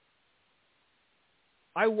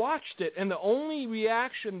 I watched it, and the only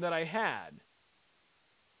reaction that I had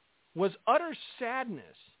was utter sadness.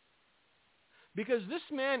 Because this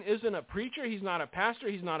man isn't a preacher, he's not a pastor,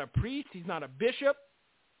 he's not a priest, he's not a bishop.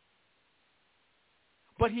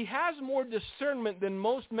 But he has more discernment than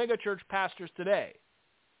most megachurch pastors today.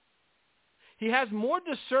 He has more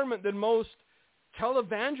discernment than most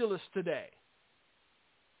televangelists today.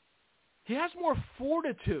 He has more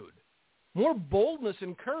fortitude, more boldness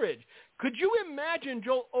and courage. Could you imagine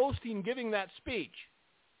Joel Osteen giving that speech?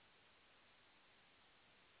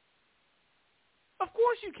 Of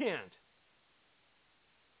course you can't.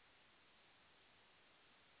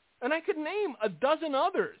 And I could name a dozen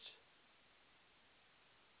others.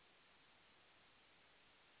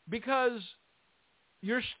 Because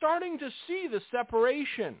you're starting to see the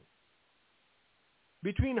separation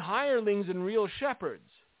between hirelings and real shepherds.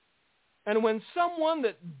 And when someone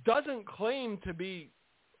that doesn't claim to be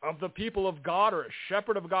of the people of God or a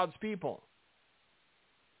shepherd of God's people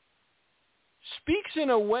speaks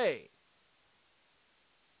in a way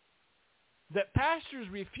that pastors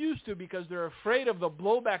refuse to because they're afraid of the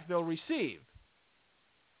blowback they'll receive,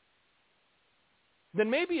 then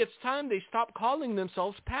maybe it's time they stop calling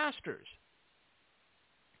themselves pastors.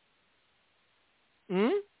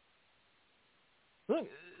 Look,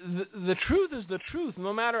 the truth is the truth,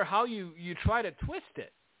 no matter how you try to twist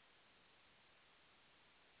it.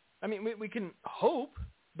 I mean, we can hope,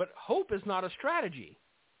 but hope is not a strategy.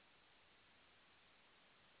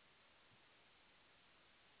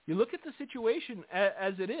 You look at the situation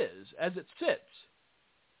as it is, as it sits.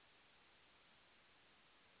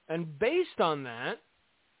 And based on that,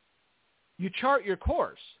 you chart your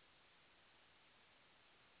course.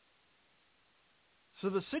 So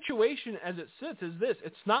the situation as it sits is this: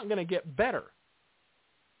 it's not going to get better.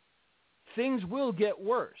 Things will get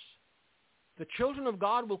worse. The children of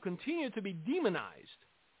God will continue to be demonized.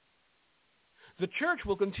 The church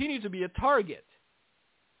will continue to be a target.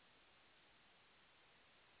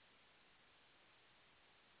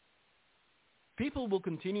 People will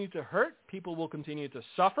continue to hurt. People will continue to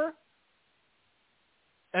suffer.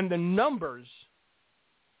 And the numbers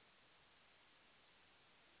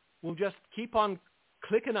will just keep on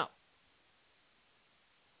clicking up.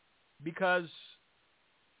 Because,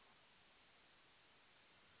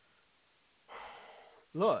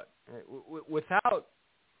 look, without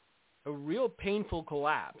a real painful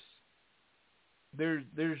collapse, there's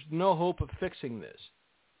no hope of fixing this.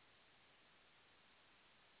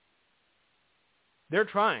 They're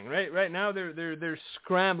trying, right? Right now they're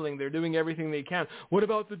scrambling. They're doing everything they can. What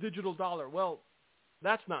about the digital dollar? Well,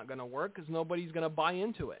 that's not going to work because nobody's going to buy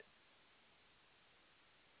into it.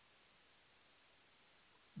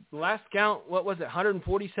 Last count, what was it?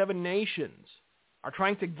 147 nations are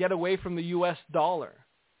trying to get away from the U.S. dollar,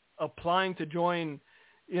 applying to join,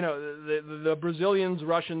 the Brazilians,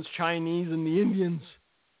 Russians, Chinese, and the Indians.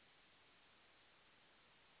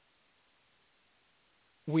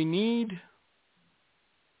 We need,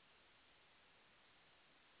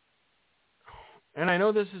 and I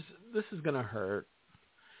know this is going to hurt,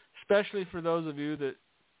 especially for those of you that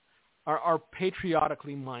are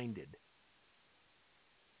patriotically minded.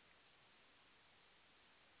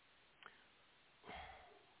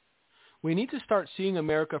 We need to start seeing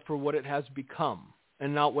America for what it has become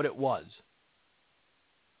and not what it was.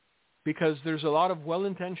 Because there's a lot of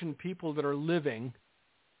well-intentioned people that are living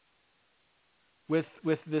with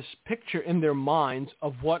this picture in their minds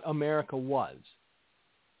of what America was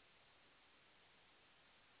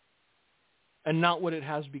and not what it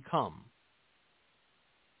has become.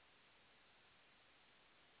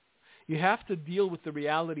 You have to deal with the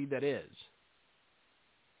reality that is.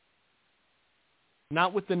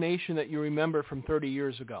 Not with the nation that you remember from 30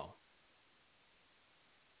 years ago.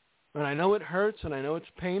 And I know it hurts, and I know it's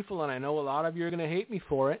painful, and I know a lot of you are going to hate me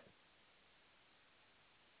for it.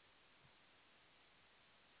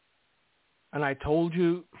 And I told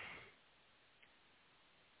you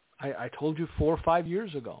I told you 4 or 5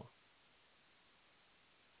 years ago.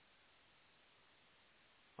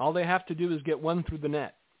 All they have to do is get one through the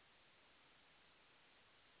net.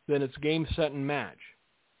 Then it's game, set, and match.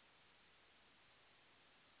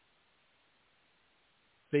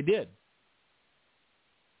 They did.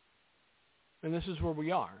 And this is where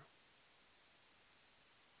we are.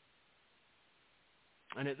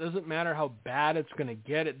 And it doesn't matter how bad it's going to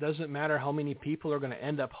get. It doesn't matter how many people are going to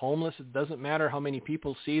end up homeless. It doesn't matter how many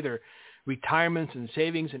people see their retirements and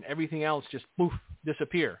savings and everything else just poof,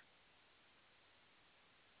 disappear.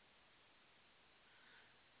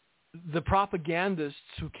 The propagandists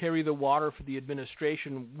who carry the water for the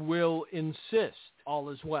administration will insist all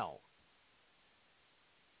is well.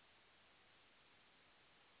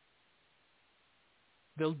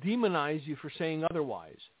 They'll demonize you for saying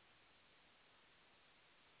otherwise.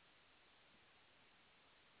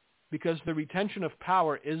 Because the retention of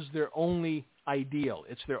power is their only ideal.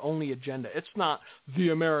 It's their only agenda. It's not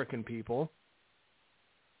the American people.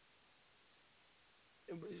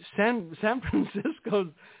 San Francisco's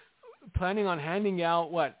planning on handing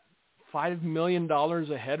out, $5 million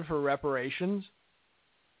a head for reparations?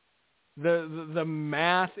 The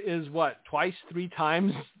math is, 2, 3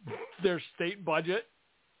 times their state budget?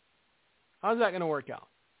 How's that going to work out?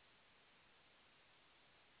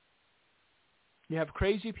 You have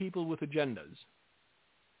crazy people with agendas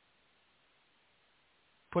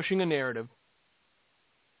pushing a narrative,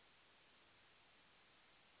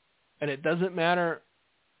 and it doesn't matter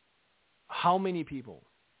how many people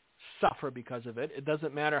suffer because of it. It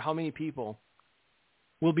doesn't matter how many people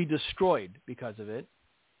will be destroyed because of it.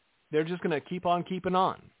 They're just going to keep on keeping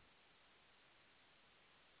on.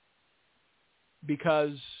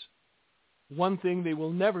 Because one thing they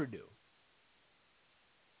will never do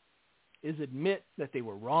is admit that they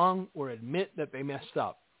were wrong or admit that they messed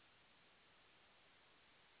up.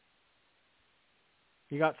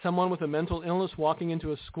 You got someone with a mental illness walking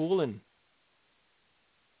into a school and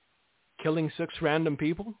killing 6 random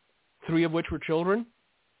people, 3 of which were children.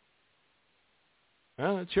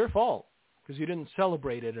 Well, it's your fault because you didn't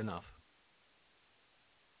celebrate it enough.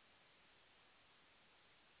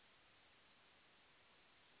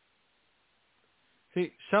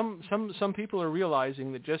 See, some people are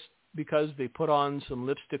realizing that just because they put on some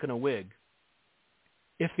lipstick and a wig,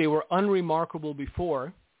 if they were unremarkable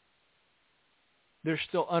before, they're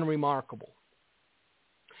still unremarkable.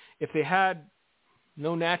 If they had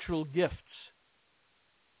no natural gifts,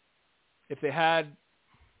 if they had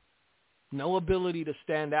no ability to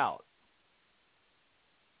stand out,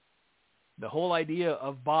 the whole idea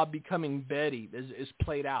of Bob becoming Betty is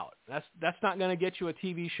played out. That's not going to get you a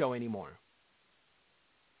TV show anymore.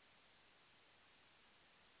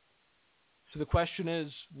 So the question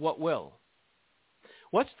is, what will?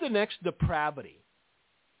 What's the next depravity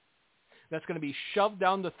that's going to be shoved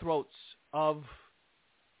down the throats of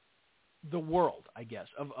the world, I guess,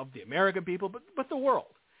 of the American people, but the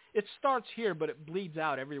world? It starts here, but it bleeds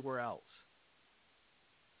out everywhere else.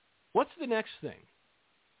 What's the next thing?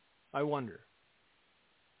 I wonder.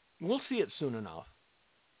 We'll see it soon enough.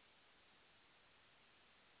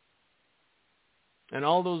 And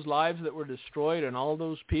all those lives that were destroyed and all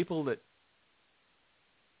those people that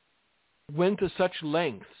went to such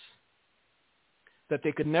lengths that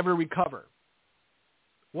they could never recover.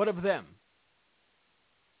 What of them?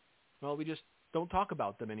 Well, we just don't talk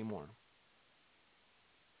about them anymore.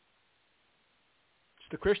 It's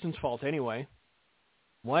the Christians' fault anyway.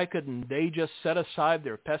 Why couldn't they just set aside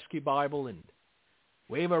their pesky Bible and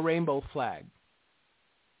wave a rainbow flag?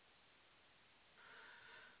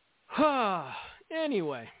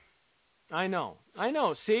 Anyway, I know.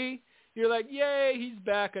 See? You're like, yay, he's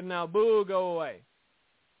back, and now, boo, go away.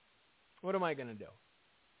 What am I going to do?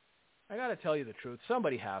 I got to tell you the truth.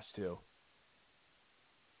 Somebody has to.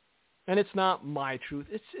 And it's not my truth.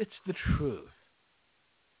 It's the truth.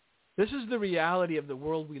 This is the reality of the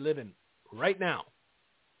world we live in right now.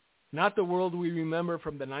 Not the world we remember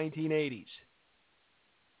from the 1980s.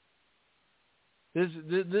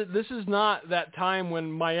 This is not that time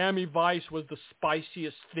when Miami Vice was the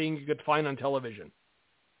spiciest thing you could find on television.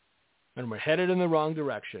 And we're headed in the wrong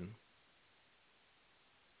direction.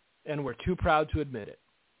 And we're too proud to admit it.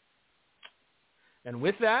 And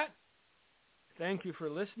with that, thank you for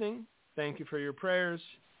listening. Thank you for your prayers.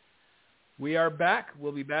 We are back.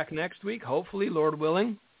 We'll be back next week, hopefully, Lord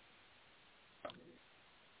willing.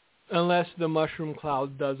 Unless the mushroom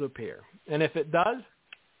cloud does appear. And if it does,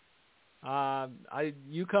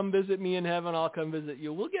 you come visit me in heaven, I'll come visit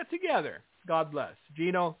you. We'll get together. God bless.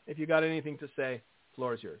 Gino, if you got anything to say, the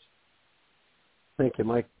floor is yours. Thank you,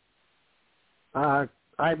 Mike.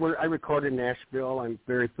 I record in Nashville. I'm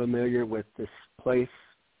very familiar with this place.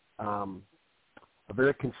 A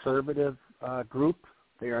very conservative group.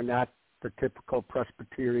 They are not the typical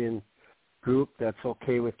Presbyterian group that's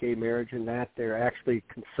okay with gay marriage and that. They're actually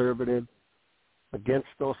conservative against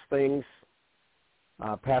those things.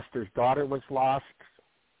 Pastor's daughter was lost.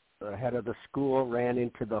 The head of the school ran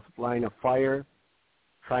into the line of fire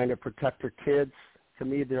trying to protect her kids. To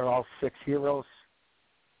me, they're all 6 heroes.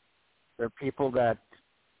 They're people that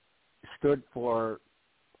stood for,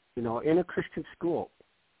 in a Christian school,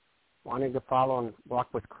 wanting to follow and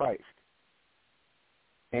walk with Christ.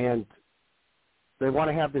 And they want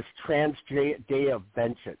to have this trans day of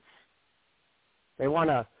vengeance. They want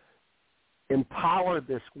to empower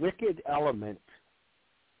this wicked element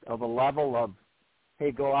of a level of,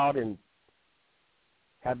 hey, go out and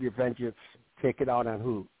have your vengeance, take it out on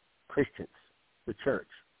who? Christians, the church.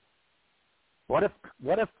 What if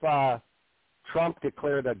Trump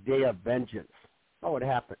declared a day of vengeance? What would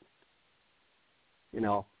happen?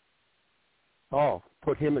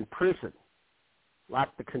 Put him in prison,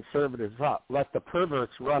 lock the conservatives up, let the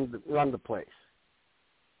perverts run the place.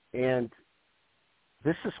 And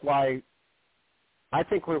this is why I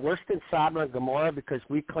think we're worse than Sodom and Gomorrah, because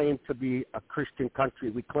we claim to be a Christian country.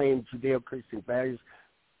 We claim Judeo-Christian values.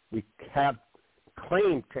 We have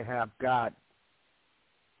claimed to have God.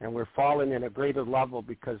 And we're falling in a greater level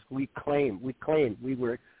because we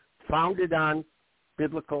were founded on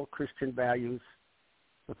biblical Christian values,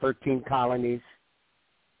 the 13 colonies,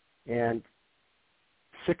 and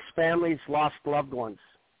 6 families lost loved ones.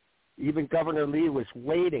 Even Governor Lee was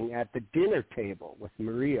waiting at the dinner table with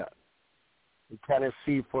Maria in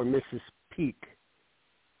Tennessee for Mrs. Peak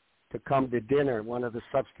to come to dinner, one of the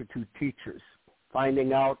substitute teachers,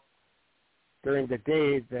 finding out during the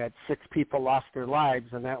day that 6 people lost their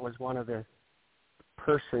lives, and that was one of the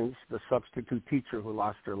persons, the substitute teacher, who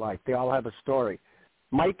lost her life. They all have a story.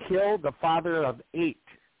 Mike Hill, the father of 8,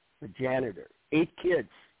 the janitor, 8 kids.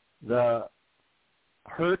 The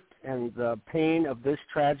hurt and the pain of this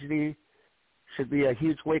tragedy should be a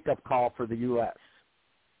huge wake-up call for the U.S.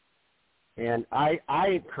 And I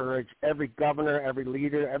encourage every governor, every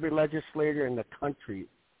leader, every legislator in the country,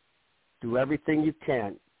 do everything you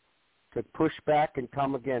can to push back and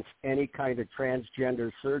come against any kind of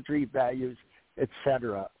transgender surgery, values,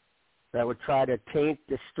 etc., that would try to taint,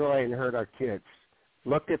 destroy, and hurt our kids.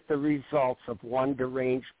 Look at the results of one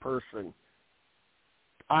deranged person.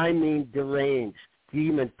 I mean deranged,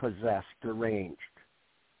 demon-possessed, deranged.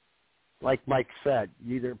 Like Mike said,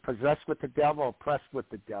 either possessed with the devil or oppressed with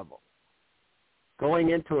the devil. Going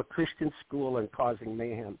into a Christian school and causing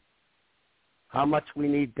mayhem. How much we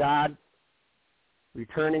need God,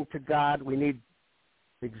 returning to God. We need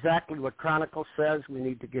exactly what Chronicles says. We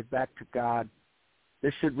need to get back to God.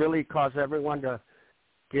 This should really cause everyone to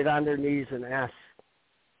get on their knees and ask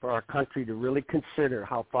for our country to really consider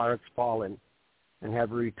how far it's fallen and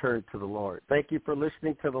have a return to the Lord. Thank you for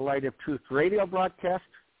listening to the Light of Truth radio broadcast,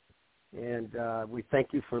 and we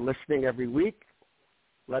thank you for listening every week.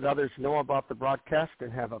 Let others know about the broadcast,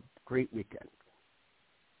 and have a great weekend.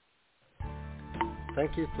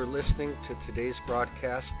 Thank you for listening to today's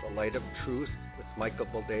broadcast, The Light of Truth with Michael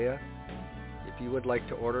Boldea. If you would like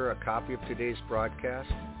to order a copy of today's broadcast,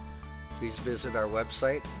 please visit our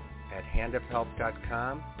website at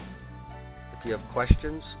handofhelp.com. If you have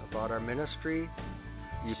questions about our ministry,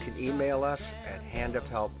 you can email us at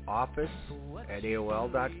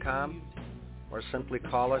handofhelpoffice@aol.com or simply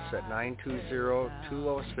call us at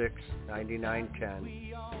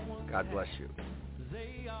 920-206-9910. God bless you.